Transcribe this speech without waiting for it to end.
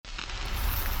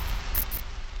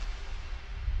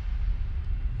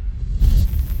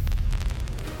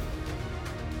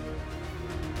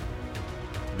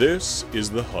This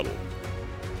is The Huddle,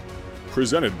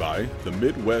 presented by the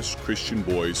Midwest Christian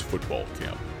Boys Football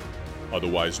Camp,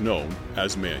 otherwise known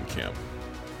as Man Camp.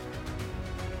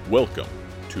 Welcome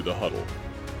to The Huddle.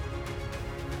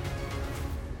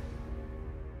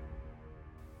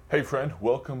 Hey friend,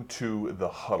 welcome to The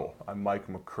Huddle. I'm Mike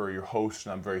McCurry, your host,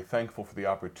 and I'm very thankful for the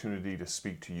opportunity to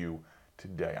speak to you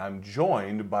today. I'm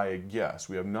joined by a guest.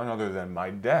 We have none other than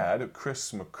my dad,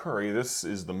 Chris McCurry. This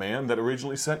is the man that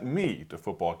originally sent me to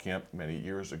football camp many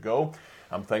years ago.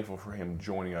 I'm thankful for him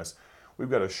joining us.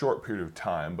 We've got a short period of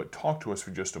time, but talk to us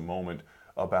for just a moment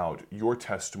about your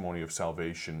testimony of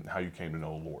salvation, how you came to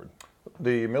know the Lord.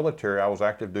 The military, I was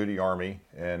active duty Army,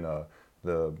 and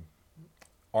the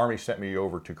Army sent me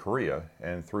over to Korea,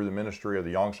 and through the ministry of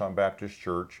the Yongsan Baptist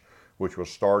Church, which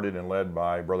was started and led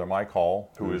by Brother Mike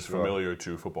Hall, who is familiar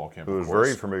to football camp, who is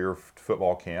very familiar to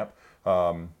football camp,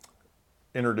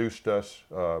 introduced us,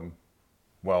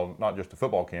 well, not just to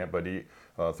football camp, but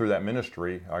through that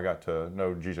ministry, I got to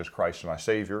know Jesus Christ as my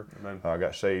Savior. I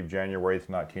got saved January 8th,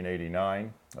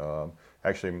 1989.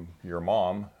 Actually, your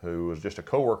mom, who was just a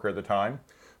co-worker at the time,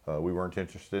 we weren't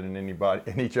interested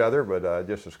in each other, but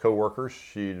just as co-workers,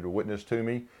 she witnessed to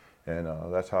me. And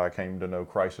that's how I came to know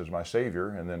Christ as my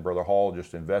Savior. And then Brother Hall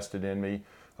just invested in me.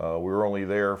 We were only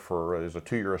there for, it was a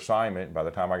 2-year assignment. By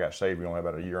the time I got saved, we only had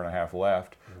about a year and a half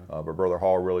left. But Brother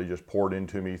Hall really just poured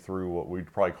into me through what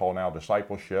we'd probably call now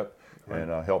discipleship, and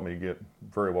helped me get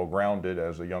very well grounded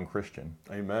as a young Christian.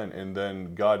 Amen. And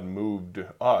then God moved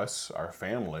us, our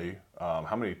family,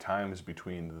 how many times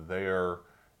between there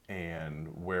and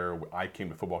where I came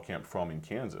to football camp from in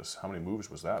Kansas? How many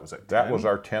moves was that? Was that 10? That was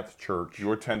our 10th church.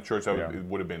 Your 10th church? It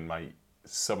would have been my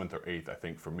 7th or 8th, I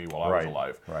think, for me while I was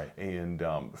alive. Right. And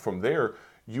from there,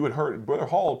 you had heard, Brother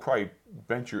Hall probably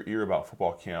bent your ear about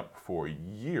football camp for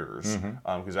years.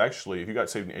 Because actually, if you got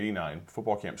saved in 89,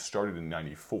 football camp started in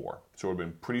 94. So it would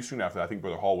have been pretty soon after that. I think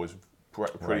Brother Hall was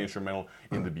pretty instrumental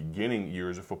in the beginning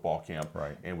years of football camp,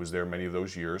 and was there many of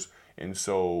those years. And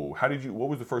so what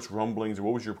was the first rumblings, or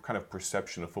what was your kind of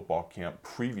perception of football camp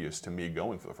previous to me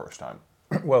going for the first time?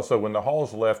 Well, so when the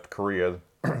Halls left Korea,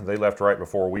 they left right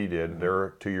before we did. Their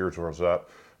 2 years was up.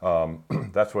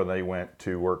 That's when they went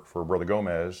to work for Brother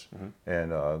Gomez,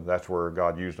 and that's where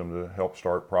God used them to help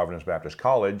start Providence Baptist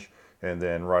College. And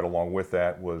then right along with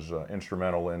that was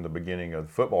instrumental in the beginning of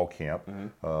football camp.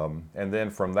 And then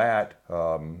from that,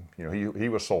 he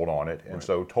was sold on it, and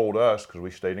so told us, because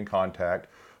we stayed in contact,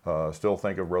 still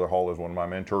think of Brother Hall as one of my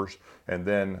mentors. And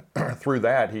then through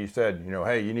that, he said,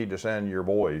 hey, you need to send your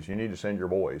boys. You need to send your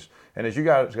boys. And as you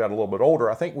guys got a little bit older,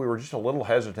 I think we were just a little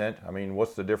hesitant. I mean,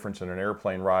 what's the difference in an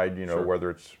airplane ride, whether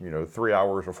it's, 3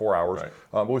 hours or 4 hours.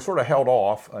 But we sort of held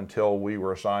off until we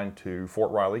were assigned to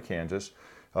Fort Riley, Kansas.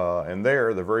 And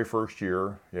there, the very first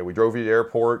year, we drove you to the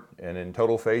airport, and in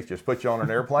total faith, just put you on an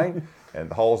airplane. And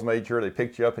the Halls made sure they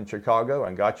picked you up in Chicago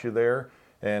and got you there.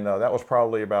 And that was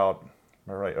probably about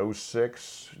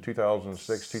 2006,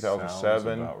 2007. Sounds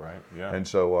about right, yeah. And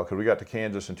so, because we got to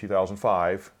Kansas in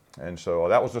 2005, and so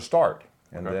that was the start.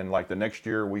 And then, like the next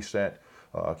year, we sent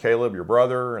Caleb, your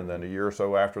brother, and then a year or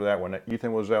so after that, when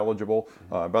Ethan was eligible.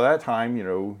 By that time,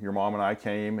 your mom and I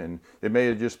came, and it may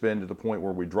have just been to the point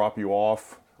where we drop you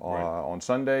off on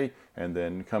Sunday, and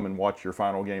then come and watch your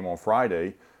final game on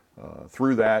Friday.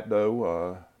 Through that,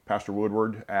 though, Pastor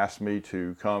Woodward asked me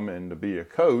to come and to be a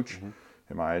coach.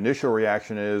 And my initial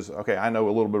reaction is, okay, I know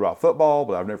a little bit about football,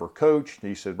 but I've never coached. And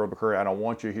he said, Brother McCurry, I don't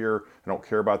want you here. I don't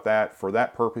care about that. For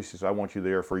that purpose, he said, I want you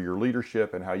there for your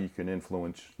leadership and how you can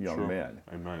influence young men.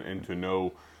 Amen. And to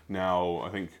know now, I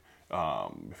think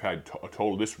we've had a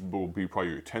total, this will be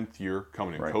probably your 10th year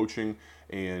coming in coaching,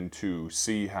 and to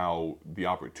see how the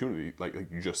opportunity, like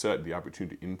you just said, the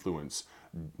opportunity to influence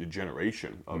the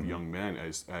generation of young men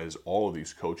as all of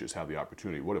these coaches have the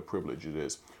opportunity. What a privilege it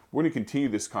is. We're going to continue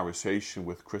this conversation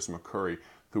with Chris McCurry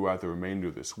throughout the remainder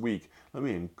of this week. Let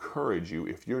me encourage you,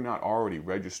 if you're not already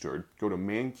registered, go to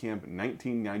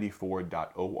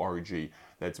mancamp1994.org.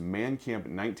 That's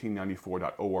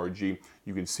mancamp1994.org. You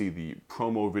can see the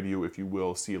promo video, if you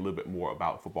will, see a little bit more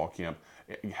about football camp,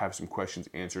 have some questions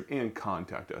answered, and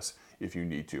contact us if you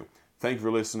need to. Thank you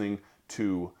for listening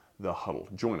to The Huddle.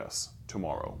 Join us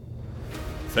tomorrow.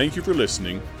 Thank you for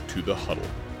listening to The Huddle.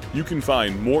 You can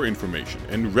find more information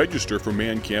and register for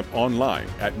Man Camp online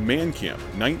at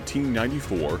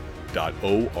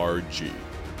mancamp1994.org.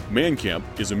 Man Camp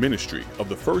is a ministry of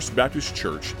the First Baptist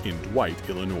Church in Dwight,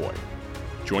 Illinois.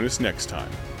 Join us next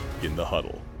time in The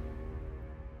Huddle.